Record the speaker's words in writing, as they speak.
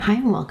Hi,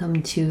 and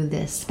welcome to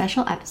this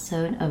special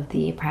episode of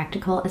the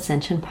Practical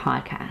Ascension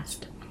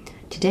podcast.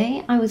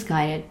 Today, I was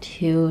guided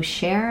to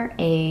share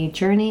a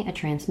journey, a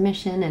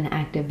transmission, an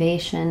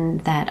activation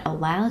that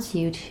allows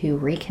you to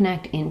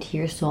reconnect into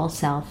your soul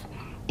self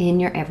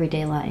in your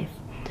everyday life.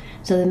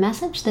 So the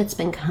message that's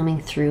been coming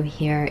through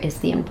here is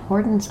the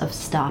importance of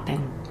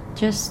stopping.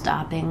 Just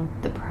stopping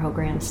the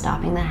program,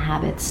 stopping the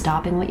habits,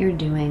 stopping what you're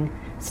doing,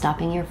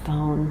 stopping your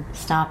phone,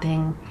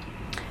 stopping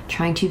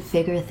trying to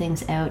figure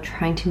things out,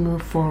 trying to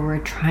move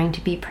forward, trying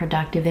to be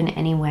productive in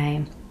any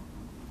way,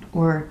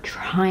 or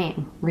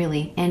trying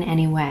really in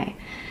any way.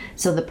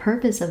 So the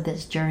purpose of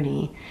this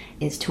journey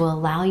is to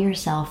allow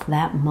yourself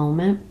that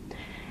moment,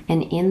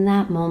 and in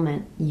that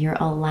moment, you're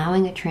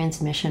allowing a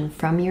transmission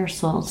from your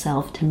soul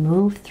self to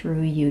move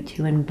through you,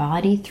 to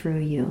embody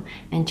through you,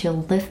 and to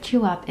lift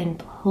you up and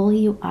pull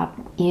you up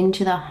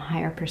into the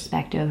higher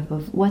perspective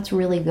of what's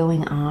really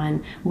going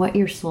on, what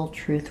your soul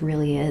truth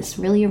really is,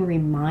 really a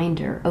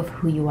reminder of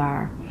who you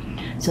are.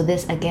 So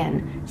this,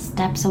 again,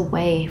 steps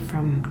away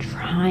from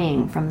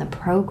trying, from the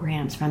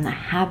programs, from the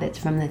habits,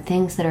 from the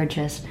things that are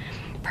just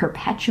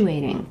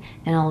perpetuating,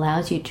 and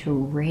allows you to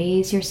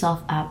raise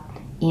yourself up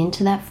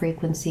into that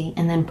frequency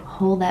and then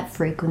pull that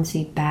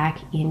frequency back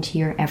into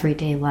your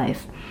everyday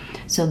life.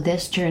 So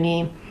this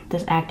journey,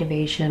 this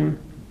activation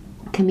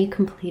can be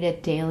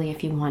completed daily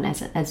if you want,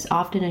 as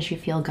often as you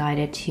feel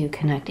guided to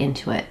connect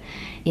into it.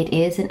 It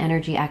is an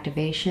energy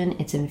activation.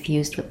 It's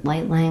infused with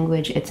light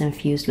language. It's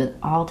infused with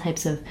all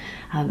types of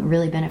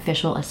really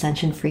beneficial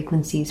ascension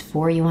frequencies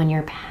for you on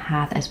your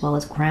path, as well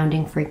as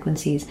grounding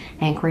frequencies,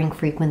 anchoring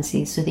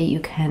frequencies, so that you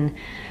can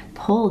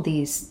pull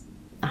these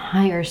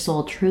higher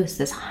soul truths,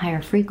 this higher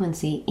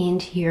frequency,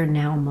 into your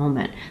now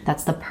moment.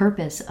 That's the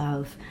purpose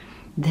of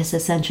this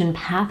ascension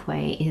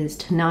pathway, is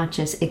to not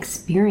just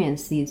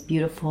experience these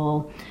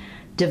beautiful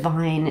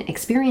divine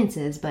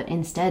experiences, but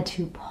instead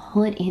to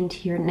pull it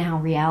into your now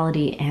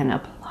reality and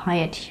apply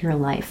it to your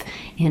life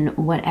in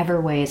whatever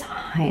way is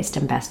highest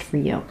and best for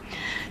you.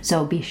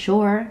 So be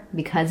sure,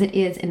 because it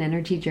is an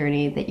energy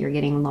journey, that you're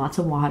getting lots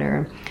of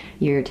water,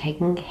 you're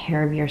taking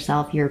care of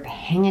yourself, you're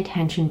paying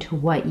attention to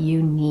what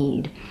you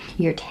need.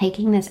 You're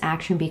taking this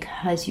action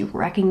because you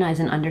recognize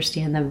and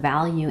understand the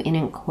value in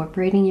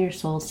incorporating your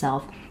soul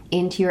self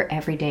into your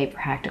everyday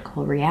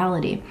practical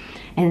reality.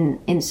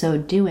 And in so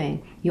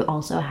doing, you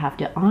also have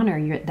to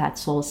honor that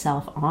soul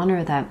self,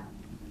 honor that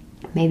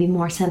maybe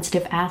more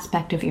sensitive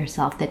aspect of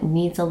yourself that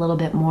needs a little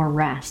bit more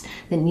rest,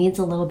 that needs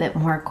a little bit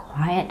more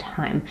quiet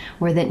time,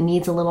 or that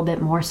needs a little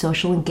bit more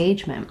social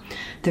engagement.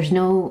 There's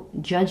no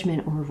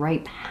judgment or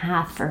right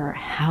path for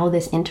how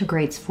this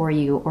integrates for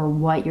you or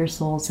what your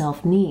soul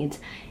self needs.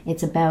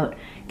 It's about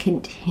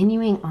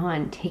continuing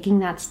on, taking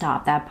that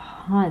stop, that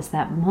pause,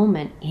 that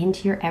moment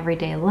into your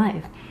everyday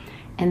life.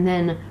 And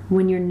then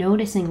when you're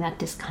noticing that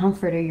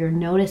discomfort, or you're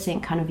noticing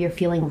kind of you're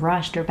feeling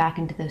rushed or back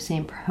into those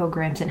same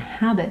programs and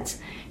habits,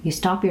 you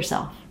stop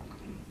yourself.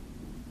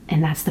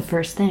 And that's the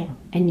first thing.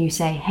 And you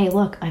say, hey,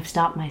 look, I've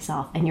stopped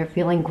myself. And you're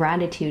feeling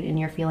gratitude and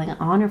you're feeling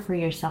honor for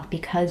yourself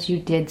because you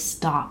did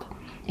stop.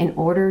 In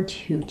order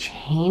to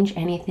change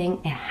anything,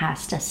 it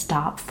has to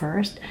stop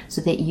first so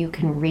that you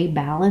can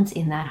rebalance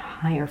in that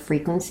higher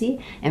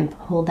frequency and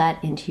pull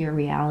that into your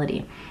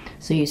reality.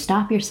 So you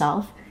stop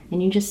yourself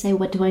and you just say,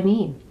 what do I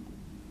need?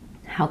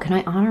 How can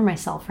I honor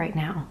myself right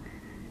now?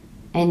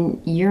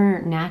 And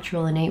your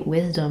natural innate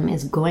wisdom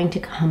is going to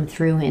come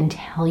through and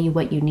tell you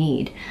what you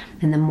need.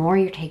 And the more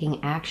you're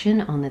taking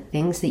action on the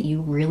things that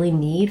you really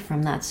need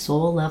from that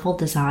soul level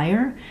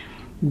desire,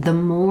 the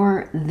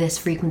more this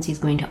frequency is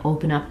going to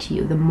open up to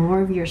you, the more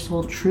of your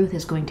soul truth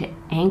is going to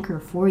anchor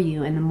for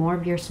you, and the more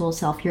of your soul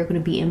self you're going to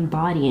be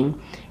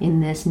embodying in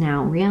this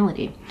now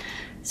reality.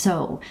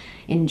 So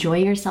enjoy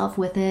yourself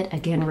with it.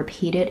 Again,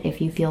 repeat it if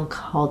you feel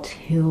called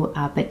to,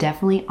 but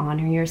definitely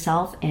honor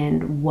yourself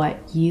and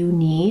what you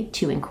need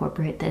to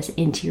incorporate this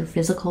into your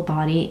physical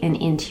body and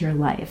into your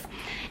life.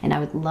 And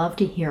I would love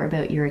to hear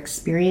about your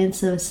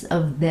experiences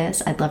of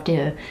this. I'd love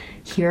to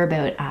hear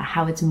about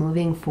how it's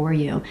moving for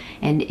you.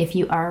 And if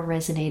you are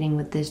resonating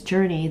with this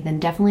journey, then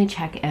definitely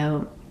check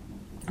out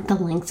the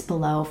links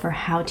below for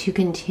how to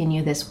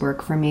continue this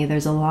work for me.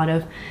 There's a lot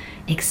of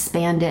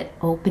expanded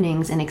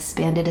openings and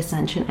expanded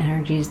ascension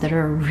energies that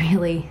are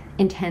really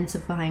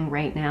intensifying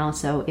right now.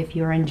 So if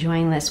you're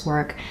enjoying this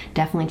work,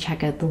 definitely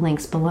check out the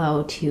links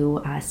below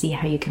to see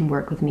how you can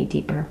work with me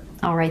deeper.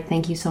 All right,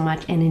 thank you so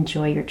much and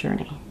enjoy your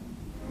journey.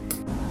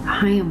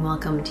 Hi, and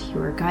welcome to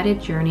your guided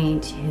journey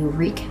to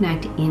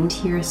reconnect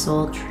into your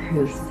soul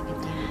truth.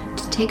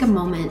 To take a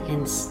moment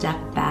and step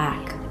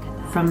back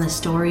from the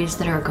stories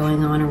that are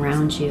going on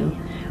around you.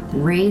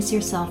 Raise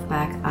yourself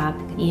back up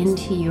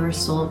into your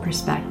soul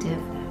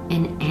perspective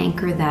and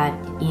anchor that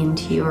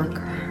into your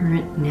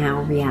current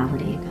now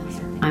reality.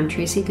 I'm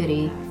Tracy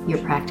Goody, your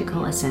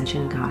Practical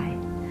Ascension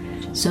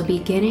Guide. So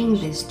beginning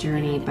this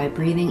journey by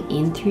breathing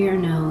in through your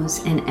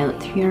nose and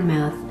out through your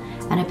mouth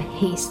at a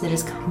pace that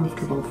is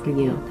comfortable for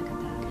you.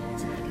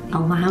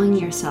 Allowing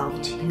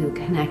yourself to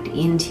connect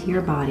into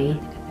your body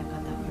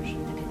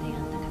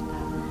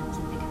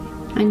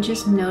And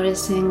just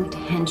noticing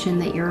tension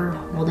that you're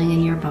holding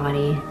in your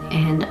body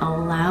and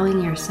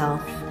allowing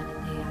yourself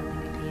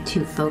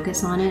to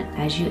focus on it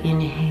as you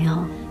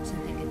inhale,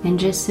 and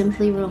just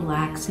simply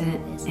relax it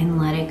and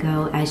let it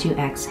go as you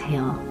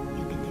exhale.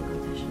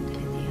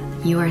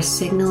 You are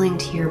signaling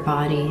to your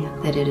body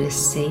that it is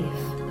safe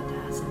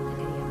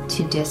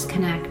to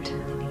disconnect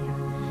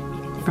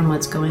from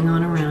what's going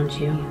on around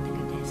you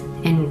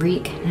and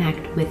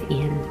reconnect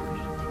within.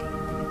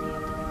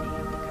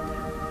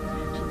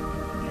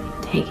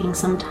 Taking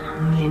some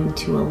time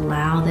to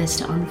allow this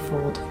to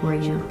unfold for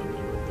you.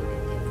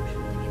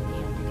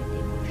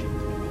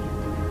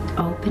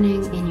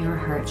 Opening in your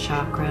heart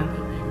chakra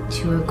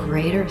to a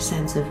greater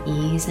sense of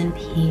ease and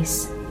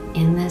peace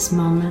in this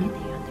moment,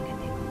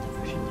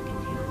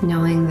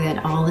 knowing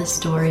that all the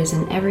stories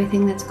and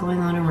everything that's going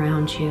on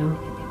around you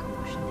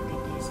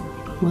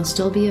will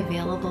still be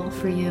available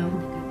for you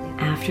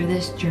after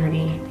this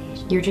journey.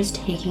 You're just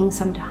taking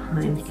some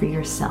time for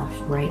yourself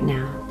right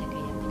now.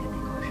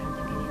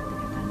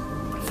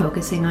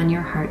 Focusing on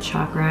your heart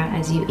chakra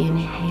as you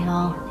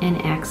inhale and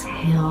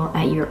exhale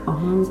at your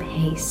own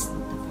pace.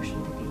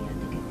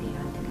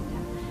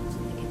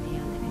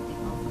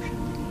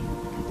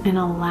 And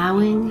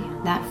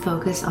allowing that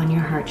focus on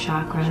your heart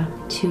chakra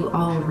to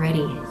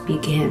already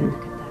begin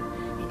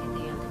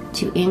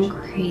to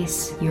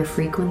increase your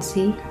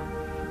frequency,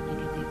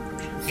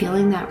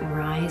 feeling that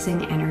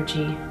rising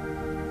energy.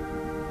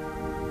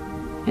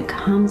 It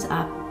comes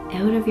up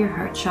out of your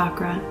heart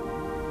chakra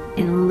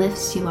and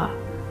lifts you up.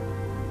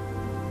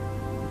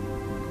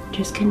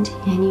 Just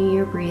continue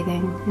your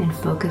breathing and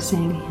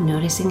focusing,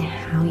 noticing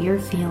how you're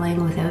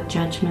feeling without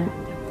judgment.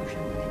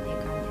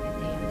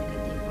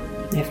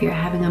 If you're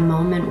having a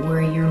moment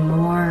where you're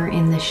more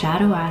in the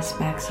shadow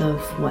aspects of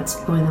what's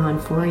going on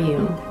for you,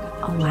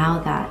 allow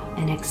that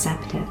and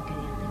accept it.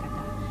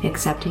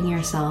 Accepting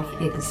yourself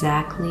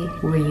exactly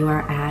where you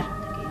are at.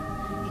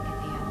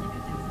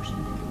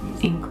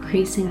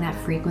 Increasing that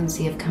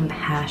frequency of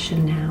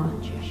compassion now.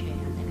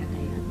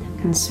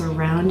 And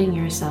surrounding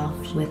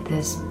yourself with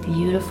this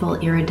beautiful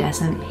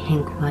iridescent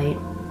pink light.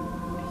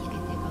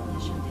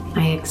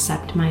 I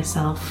accept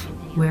myself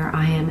where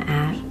I am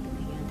at.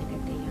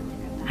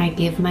 I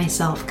give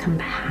myself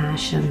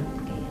compassion.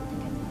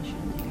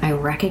 I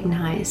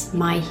recognize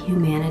my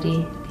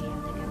humanity.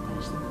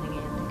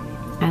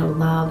 I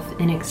love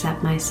and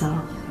accept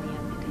myself.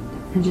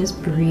 And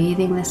just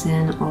breathing this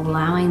in,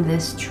 allowing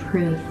this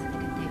truth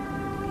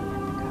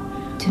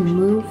to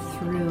move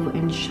through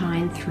and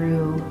shine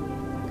through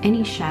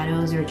any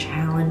shadows or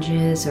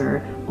challenges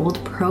or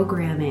old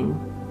programming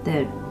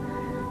that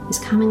is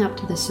coming up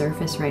to the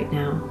surface right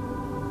now.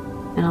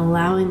 And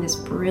allowing this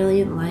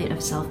brilliant light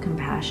of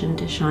self-compassion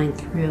to shine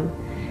through.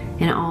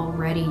 And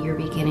already you're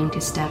beginning to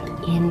step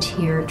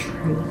into your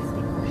truth.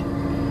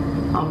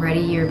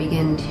 Already you're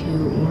beginning to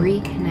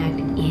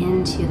reconnect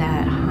into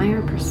that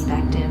higher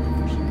perspective.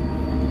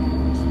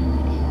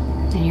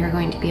 And you're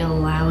going to be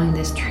allowing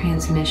this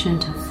transmission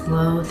to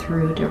flow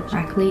through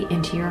directly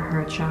into your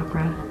heart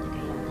chakra,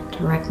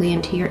 directly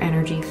into your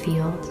energy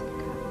field.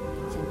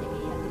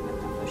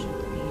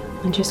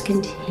 And just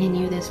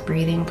continue this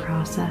breathing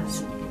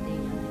process.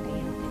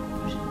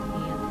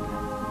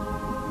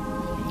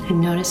 And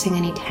noticing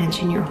any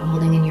tension you're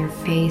holding in your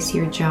face,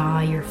 your jaw,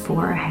 your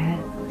forehead,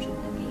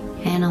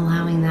 and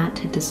allowing that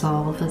to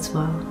dissolve as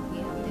well.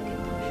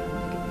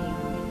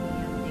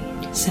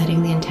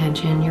 Setting the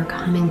intention, you're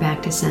coming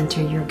back to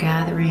center, you're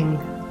gathering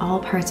all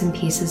parts and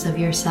pieces of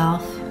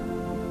yourself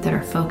that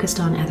are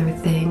focused on other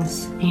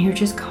things, and you're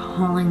just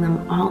calling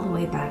them all the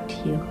way back to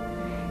you.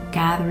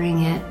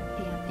 Gathering it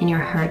in your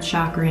heart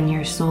chakra and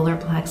your solar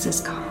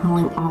plexus,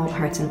 calling all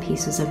parts and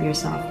pieces of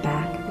yourself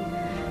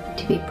back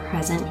to be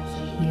present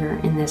here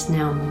in this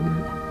now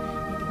moment.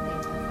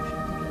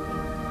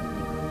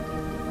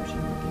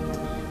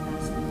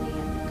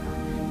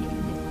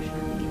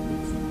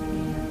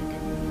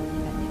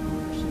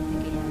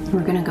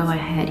 We're going to go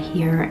ahead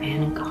here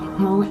and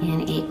call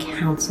in a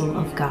council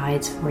of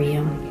guides for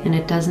you. And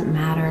it doesn't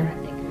matter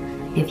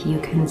if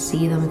you can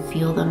see them,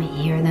 feel them,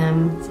 hear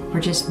them, or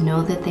just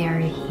know that they are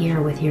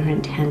here with your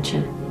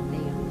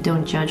intention.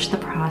 Don't judge the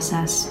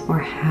process or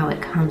how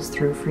it comes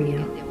through for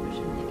you.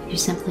 You're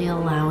simply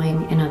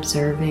allowing and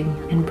observing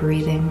and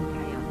breathing,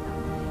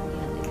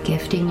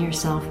 gifting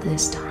yourself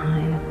this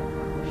time,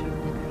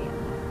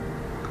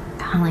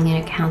 calling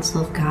in a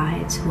council of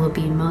guides who will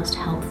be most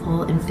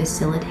helpful in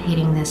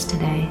facilitating this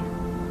today.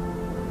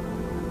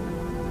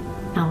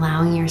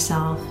 Allowing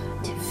yourself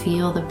to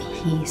feel the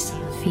peace,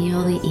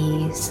 feel the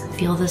ease,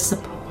 feel the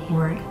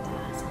support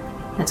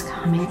that's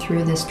coming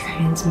through this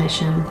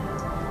transmission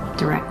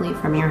directly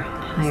from your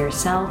higher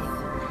self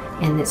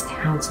and this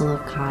council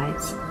of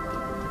guides.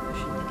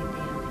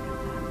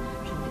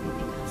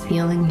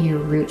 Feeling your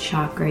root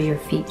chakra, your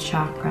feet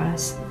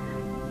chakras,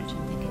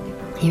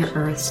 your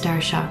earth star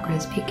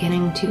chakras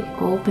beginning to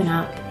open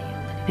up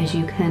as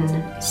you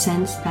can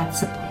sense that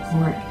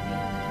support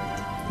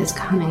that's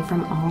coming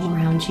from all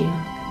around you.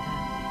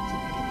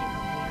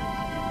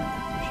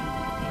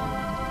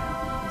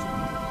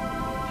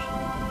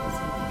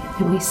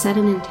 And we set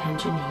an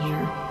intention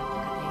here.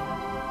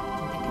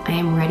 I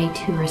am ready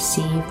to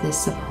receive this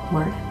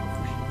support.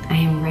 I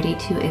am ready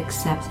to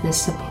accept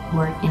this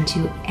support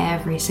into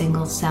every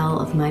single cell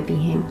of my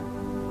being,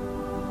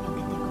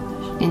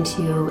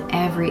 into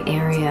every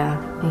area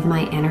of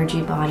my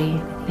energy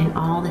body and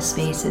all the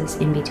spaces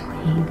in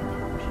between.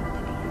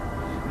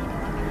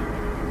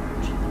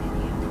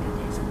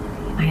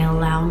 I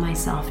allow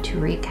myself to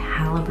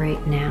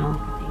recalibrate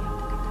now,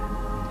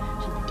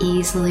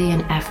 easily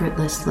and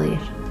effortlessly,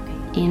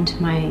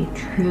 into my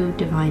true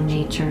divine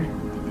nature.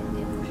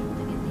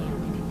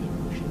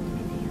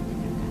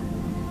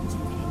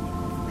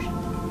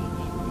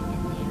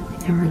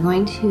 And we're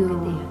going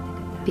to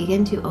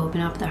begin to open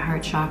up the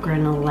heart chakra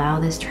and allow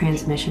this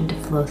transmission to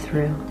flow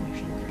through.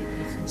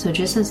 So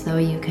just as though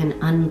you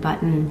can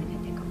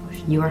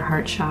unbutton your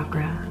heart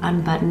chakra,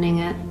 unbuttoning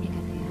it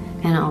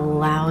and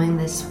allowing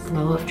this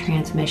flow of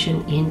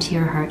transmission into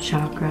your heart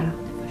chakra.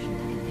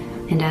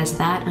 And as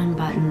that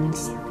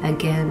unbuttons,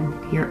 again,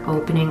 you're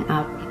opening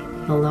up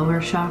the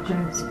lower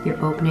chakras, you're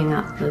opening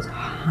up those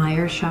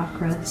higher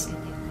chakras.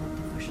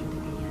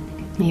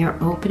 You're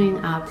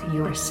opening up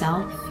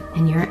yourself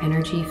and your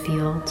energy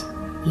field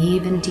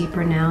even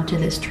deeper now to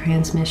this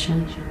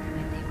transmission,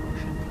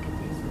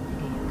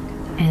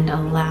 and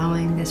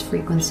allowing this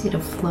frequency to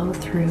flow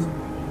through.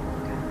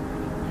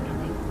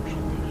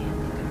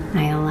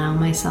 I allow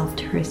myself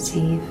to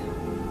receive.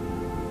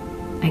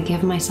 I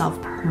give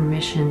myself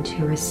permission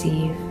to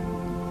receive.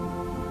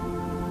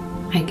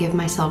 I give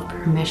myself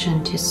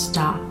permission to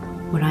stop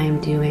what I am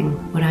doing,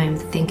 what I am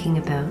thinking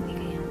about,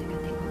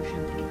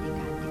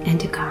 and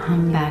to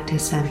come back to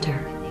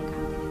center.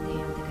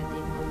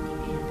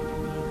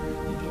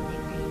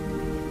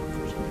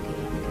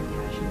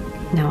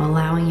 Now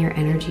allowing your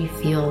energy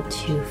field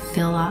to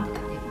fill up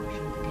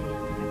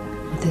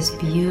with this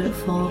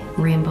beautiful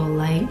rainbow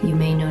light. You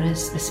may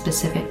notice a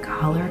specific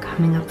color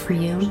coming up for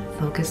you.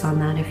 Focus on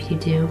that if you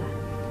do.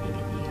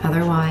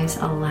 Otherwise,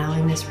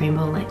 allowing this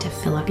rainbow light to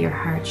fill up your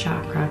heart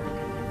chakra,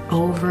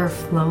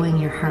 overflowing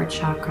your heart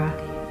chakra,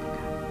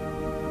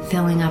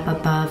 filling up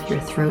above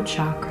your throat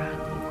chakra,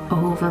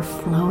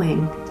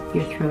 overflowing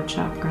your throat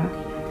chakra,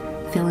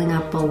 filling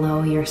up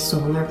below your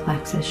solar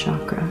plexus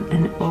chakra,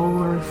 and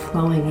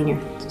overflowing in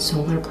your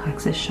solar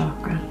plexus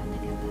chakra.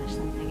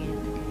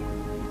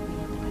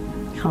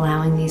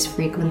 Allowing these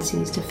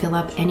frequencies to fill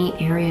up any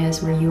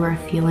areas where you are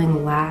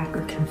feeling lack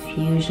or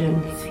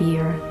confusion,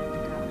 fear,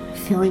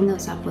 filling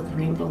those up with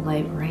rainbow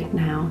light right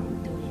now,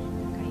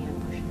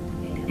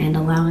 and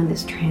allowing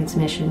this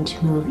transmission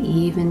to move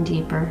even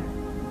deeper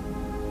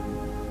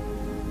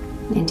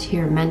into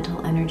your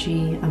mental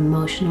energy,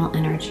 emotional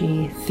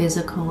energy,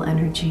 physical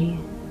energy,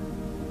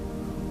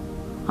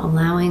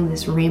 allowing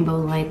this rainbow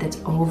light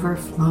that's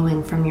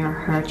overflowing from your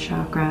heart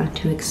chakra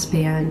to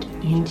expand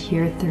into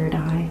your third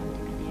eye,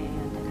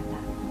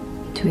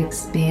 to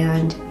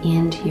expand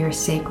into your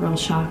sacral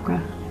chakra,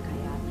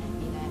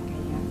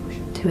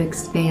 to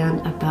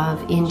expand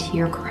above into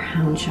your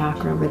crown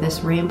chakra, where this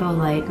rainbow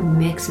light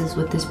mixes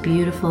with this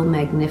beautiful,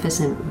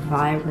 magnificent,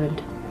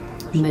 vibrant,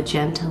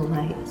 magenta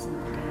light.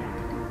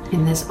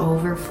 And this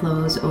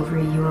overflows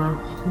over your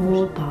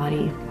whole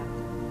body,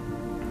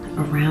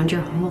 around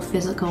your whole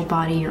physical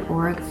body, your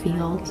auric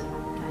field,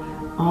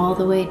 all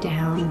the way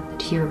down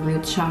to your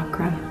root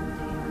chakra,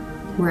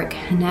 where it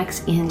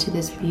connects into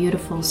this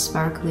beautiful,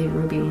 sparkly,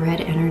 ruby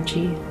red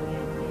energy.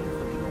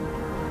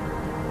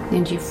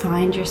 And you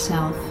find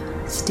yourself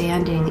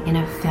standing in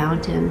a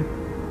fountain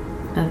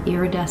of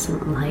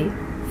iridescent light,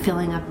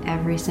 filling up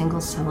every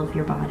single cell of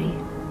your body.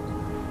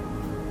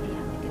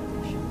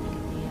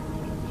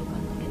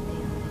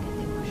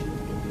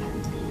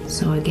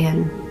 So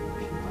again,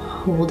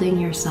 holding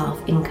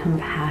yourself in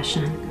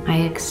compassion. I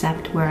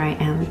accept where I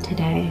am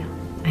today.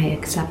 I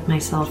accept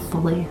myself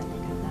fully.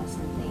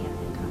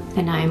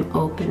 And I am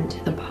open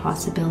to the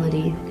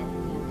possibility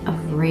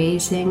of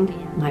raising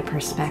my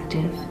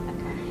perspective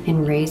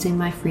and raising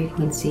my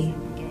frequency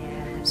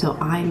so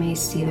I may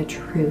see the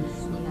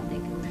truth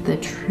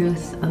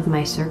of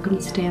my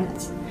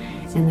circumstance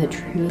and the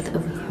truth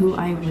of who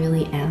I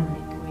really am.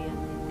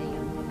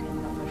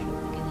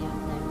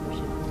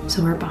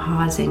 So we're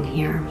pausing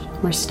here,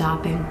 we're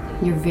stopping.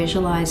 You're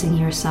visualizing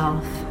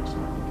yourself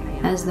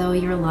as though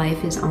your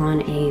life is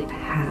on a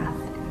path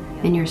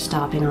and you're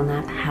stopping on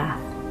that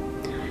path.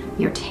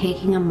 You're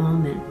taking a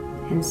moment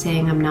and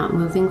saying, I'm not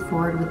moving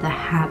forward with the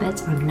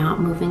habits, I'm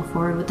not moving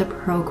forward with the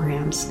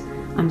programs,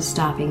 I'm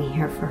stopping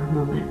here for a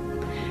moment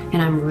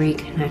and I'm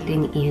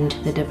reconnecting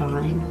into the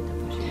divine.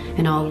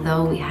 And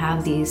although we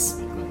have these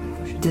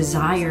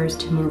desires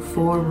to move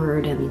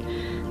forward and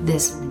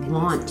this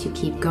want to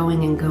keep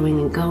going and going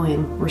and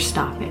going, we're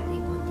stopping.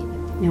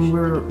 And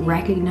we're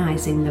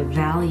recognizing the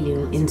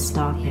value in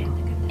stopping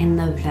and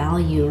the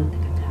value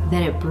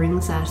that it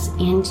brings us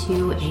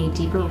into a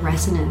deeper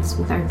resonance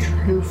with our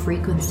true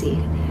frequency.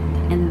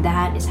 And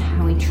that is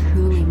how we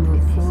truly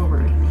move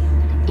forward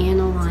in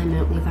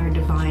alignment with our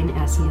divine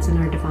essence and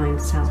our divine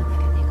self.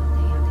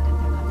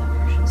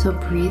 So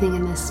breathing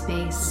in this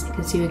space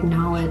as you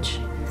acknowledge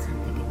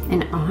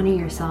and honor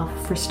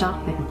yourself for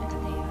stopping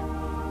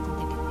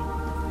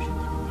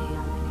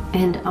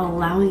and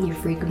allowing your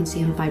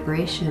frequency and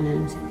vibration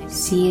and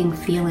seeing,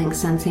 feeling,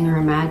 sensing, or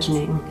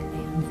imagining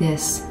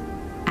this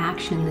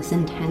action, this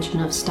intention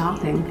of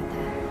stopping,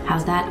 how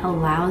that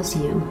allows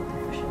you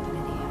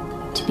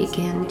to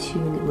begin to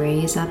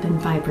raise up in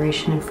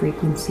vibration and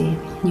frequency.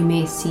 You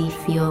may see,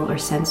 feel, or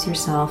sense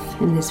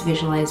yourself in this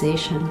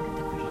visualization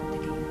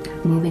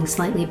moving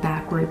slightly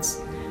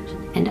backwards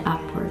and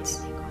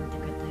upwards,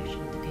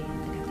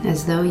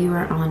 as though you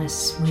are on a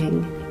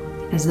swing,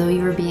 as though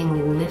you are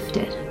being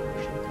lifted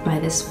by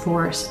this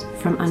force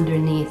from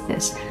underneath,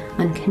 this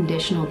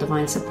unconditional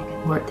divine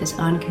support, this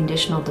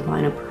unconditional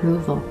divine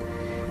approval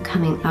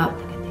coming up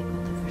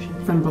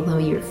from below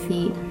your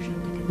feet,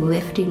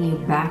 lifting you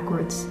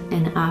backwards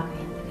and up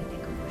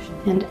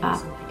and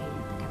up.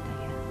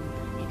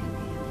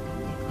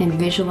 And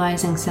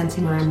visualizing,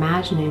 sensing, or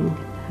imagining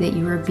that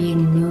you are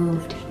being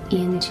moved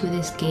into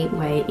this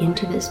gateway,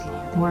 into this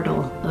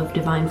portal of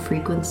divine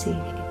frequency.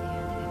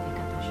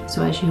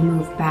 So as you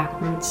move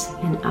backwards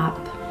and up,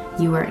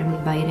 you are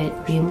invited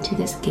into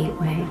this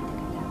gateway.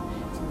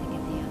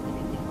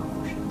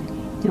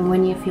 And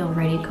when you feel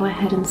ready, go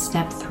ahead and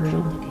step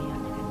through.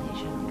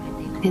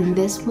 And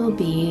this will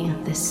be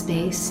the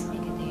space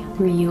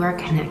where you are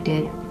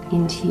connected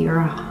into your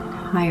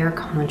higher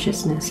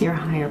consciousness, your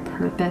higher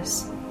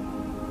purpose,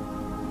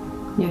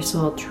 your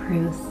soul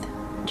truth.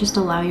 Just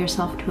allow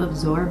yourself to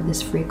absorb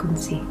this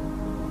frequency.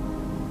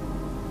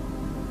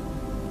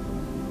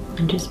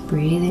 And just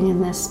breathing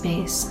in this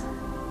space.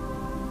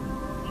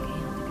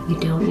 You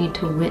don't need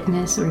to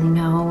witness or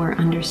know or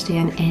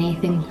understand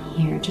anything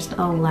here, just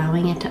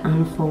allowing it to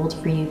unfold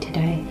for you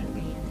today.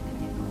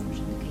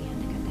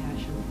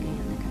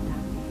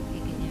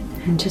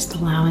 And just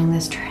allowing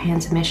this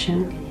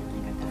transmission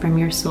from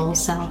your soul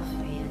self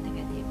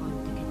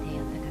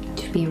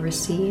to be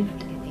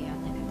received.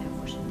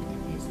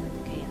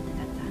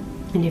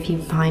 And if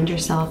you find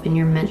yourself in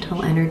your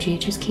mental energy,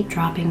 just keep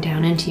dropping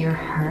down into your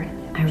heart.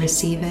 I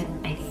receive it.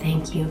 I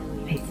thank you.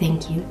 I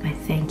thank you. I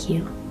thank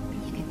you.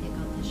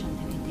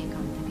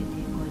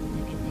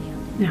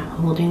 Now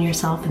holding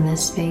yourself in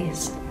this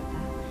space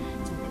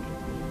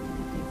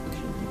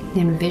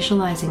and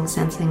visualizing,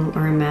 sensing,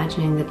 or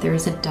imagining that there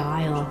is a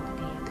dial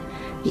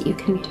that you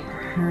can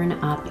turn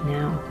up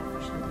now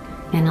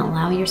and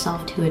allow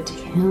yourself to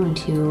attune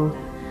to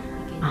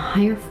a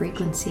higher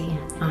frequency,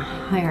 a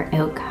higher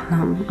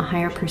outcome, a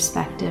higher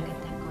perspective,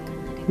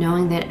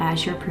 knowing that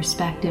as your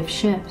perspective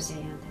shifts,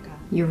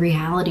 your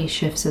reality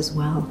shifts as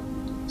well.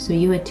 So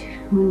you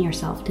attune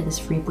yourself to this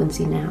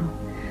frequency now.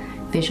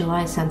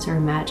 Visualize, sense, or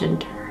imagine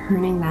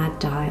turning that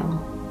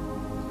dial.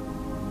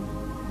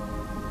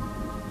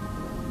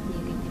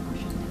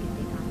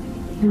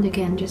 And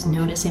again, just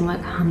noticing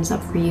what comes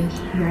up for you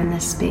here in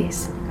this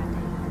space.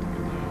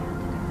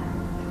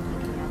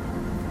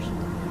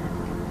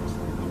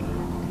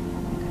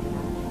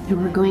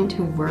 And we're going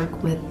to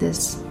work with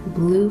this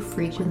blue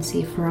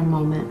frequency for a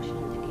moment.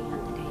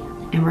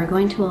 And we're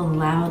going to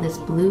allow this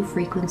blue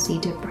frequency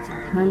to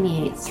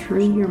permeate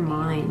through your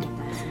mind,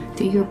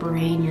 through your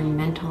brain, your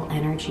mental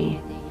energy,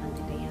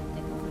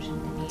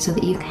 so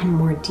that you can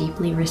more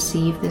deeply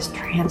receive this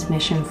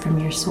transmission from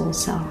your soul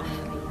self.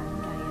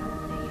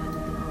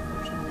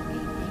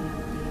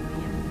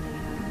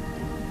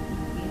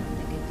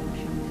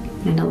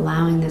 And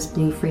allowing this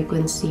blue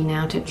frequency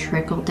now to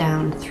trickle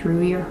down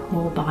through your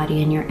whole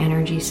body and your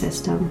energy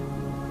system.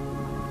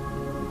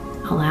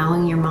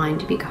 Allowing your mind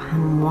to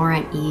become more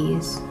at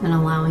ease and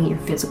allowing your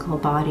physical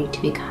body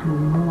to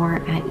become more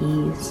at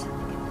ease.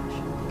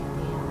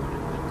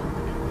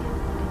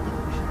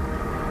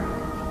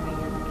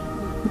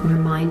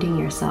 Reminding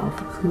yourself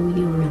of who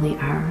you really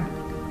are.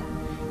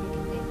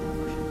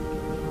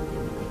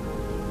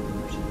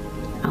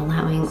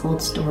 Allowing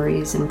old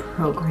stories and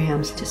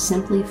programs to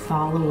simply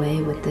fall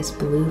away with this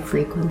blue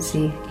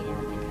frequency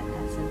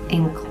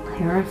and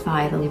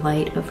clarify the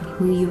light of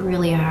who you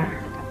really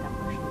are.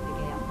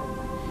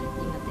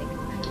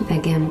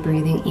 Again,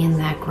 breathing in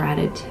that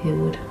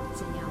gratitude.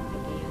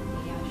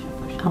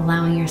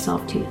 Allowing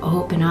yourself to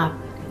open up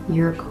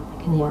your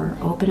core,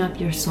 open up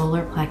your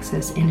solar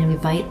plexus, and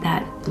invite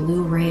that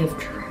blue ray of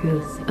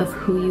truth of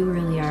who you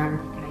really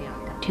are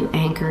to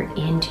anchor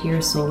into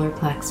your solar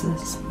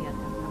plexus.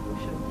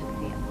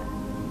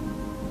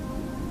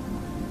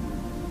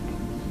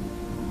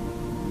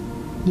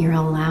 You're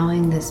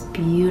allowing this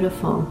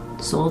beautiful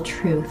soul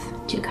truth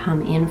to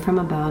come in from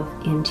above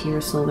into your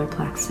solar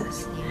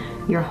plexus.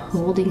 You're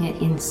holding it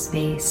in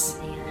space.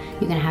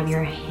 You can have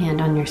your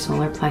hand on your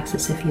solar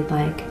plexus if you'd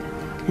like.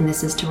 And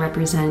this is to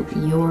represent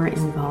your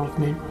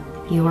involvement,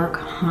 your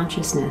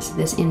consciousness,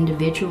 this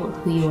individual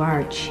who you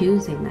are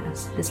choosing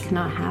this. This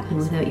cannot happen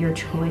without your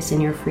choice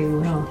and your free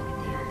will.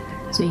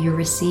 So you're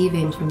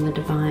receiving from the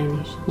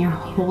divine. You're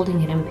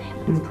holding it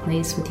in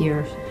place with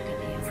your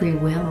free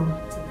will.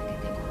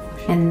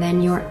 And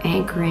then you're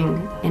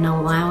anchoring and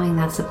allowing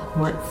that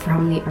support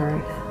from the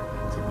earth.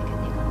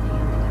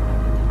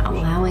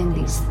 Allowing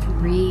these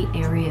three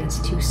areas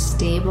to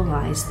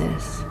stabilize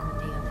this.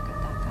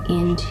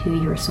 into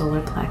your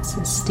solar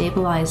plexus.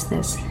 Stabilize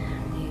this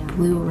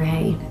blue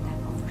ray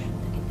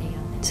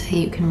so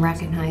you can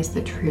recognize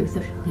the truth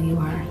of who you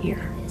are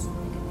here.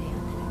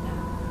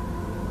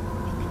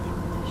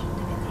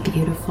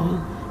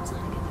 Beautiful.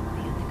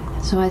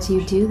 So as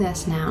you do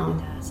this now,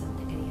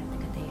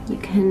 you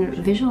can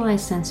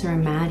visualize, sense, or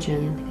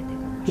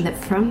imagine that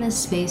from this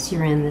space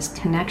you're in, this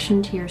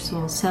connection to your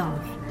soul self,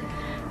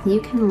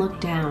 you can look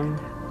down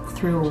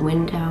through a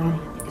window,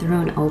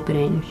 through an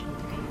opening,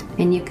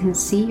 and you can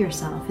see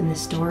yourself in the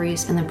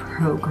stories and the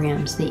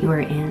programs that you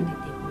are in.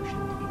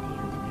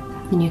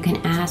 And you can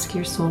ask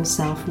your soul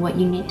self what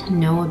you need to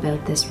know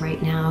about this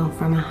right now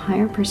from a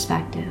higher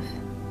perspective.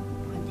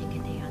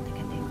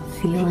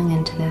 Feeling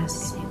into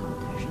this.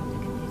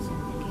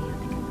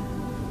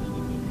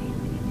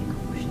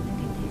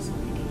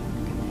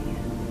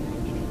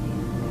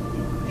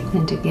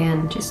 And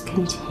again, just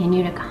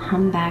continue to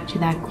come back to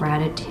that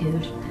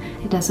gratitude.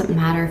 It doesn't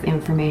matter if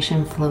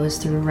information flows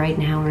through right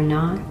now or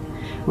not,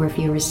 or if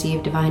you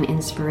receive divine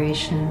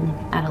inspiration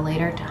at a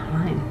later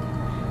time.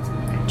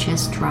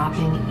 Just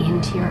dropping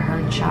into your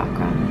heart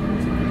chakra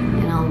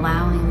and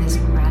allowing this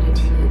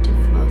gratitude to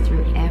flow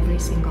through every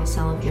single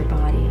cell of your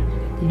body,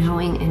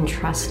 knowing and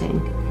trusting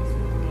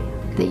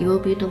that you will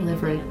be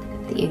delivered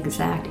the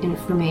exact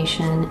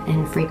information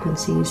and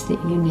frequencies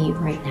that you need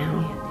right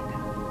now.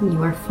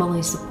 You are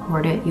fully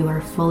supported, you are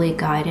fully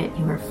guided,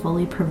 you are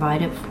fully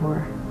provided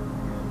for.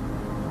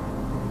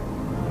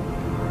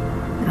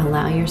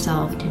 Allow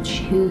yourself to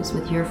choose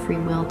with your free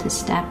will to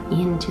step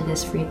into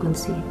this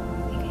frequency.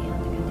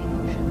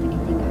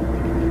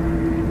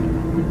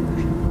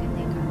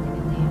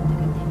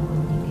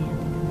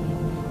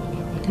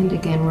 And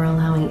again, we're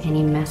allowing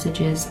any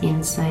messages,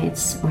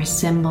 insights, or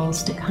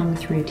symbols to come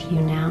through to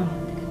you now.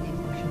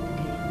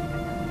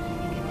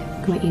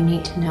 What you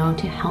need to know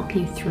to help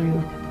you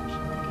through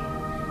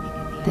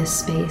this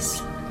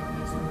space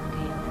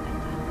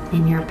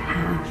in your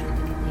path.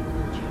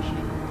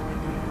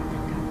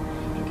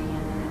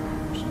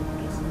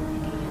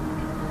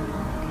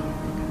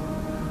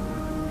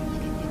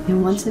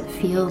 And once it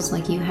feels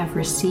like you have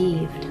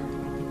received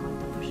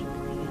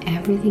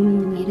everything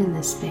you need in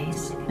this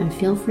space, and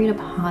feel free to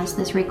pause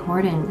this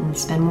recording and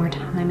spend more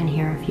time in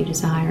here if you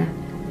desire.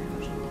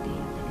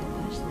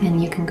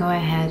 And you can go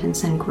ahead and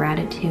send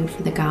gratitude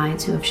for the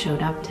guides who have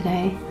showed up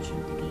today,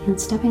 and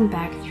stepping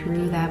back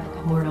through that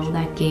portal,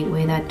 that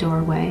gateway, that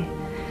doorway,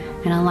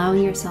 and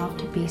allowing yourself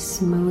to be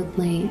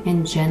smoothly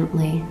and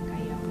gently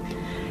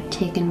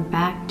taken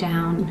back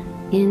down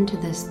into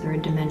this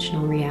third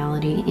dimensional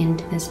reality,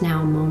 into this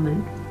now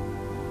moment.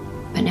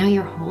 But now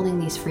you're holding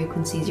these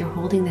frequencies, you're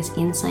holding this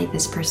insight,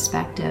 this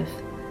perspective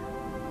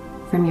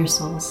from your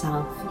soul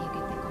self.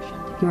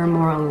 You are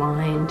more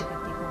aligned.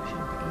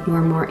 You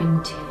are more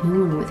in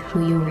tune with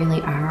who you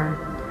really are.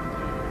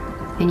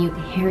 And you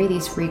carry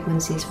these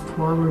frequencies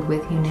forward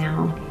with you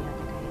now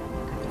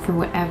for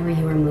whatever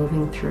you are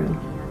moving through.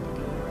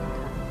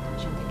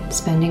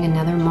 Spending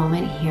another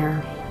moment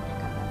here,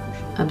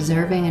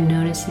 observing and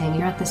noticing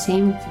you're at the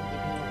same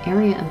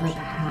area of the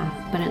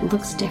path, but it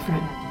looks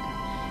different.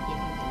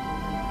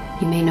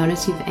 You may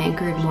notice you've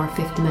anchored more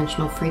fifth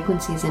dimensional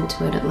frequencies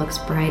into it. It looks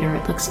brighter,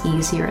 it looks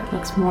easier, it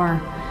looks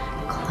more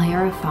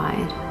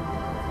clarified.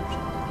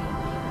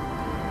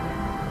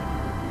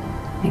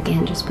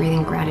 Again, just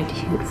breathing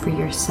gratitude for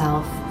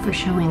yourself for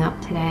showing up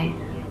today.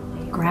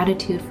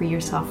 Gratitude for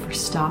yourself for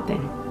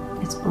stopping.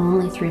 It's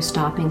only through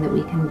stopping that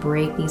we can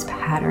break these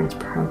patterns,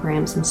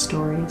 programs, and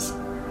stories.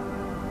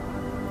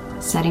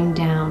 Setting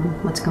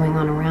down what's going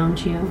on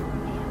around you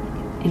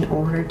in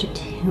order to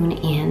tune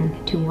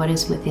in to what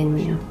is within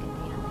you.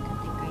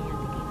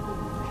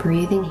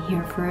 Breathing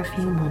here for a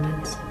few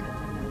moments.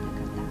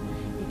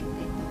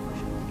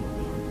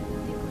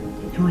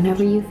 And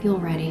whenever you feel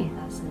ready,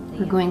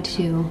 we're going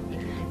to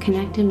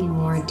connect in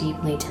more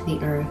deeply to the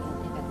earth.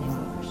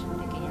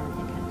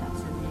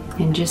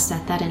 And just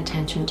set that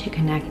intention to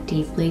connect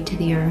deeply to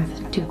the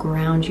earth, to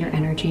ground your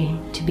energy,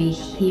 to be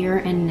here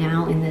and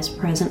now in this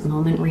present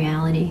moment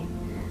reality,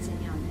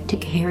 to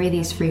carry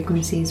these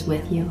frequencies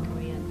with you,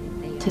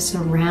 to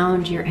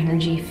surround your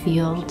energy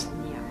field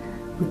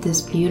with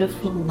this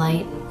beautiful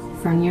light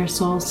from your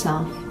soul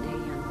self,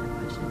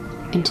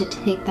 and to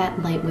take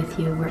that light with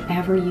you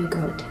wherever you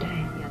go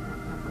today.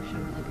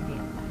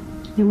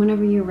 And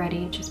whenever you're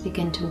ready, just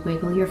begin to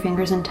wiggle your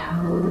fingers and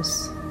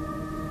toes.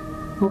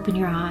 Open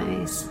your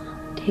eyes.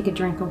 Take a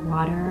drink of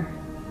water.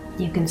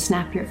 You can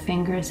snap your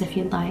fingers if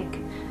you'd like,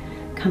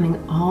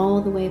 coming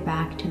all the way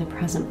back to the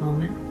present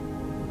moment.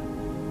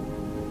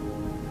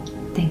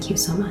 Thank you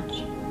so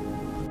much.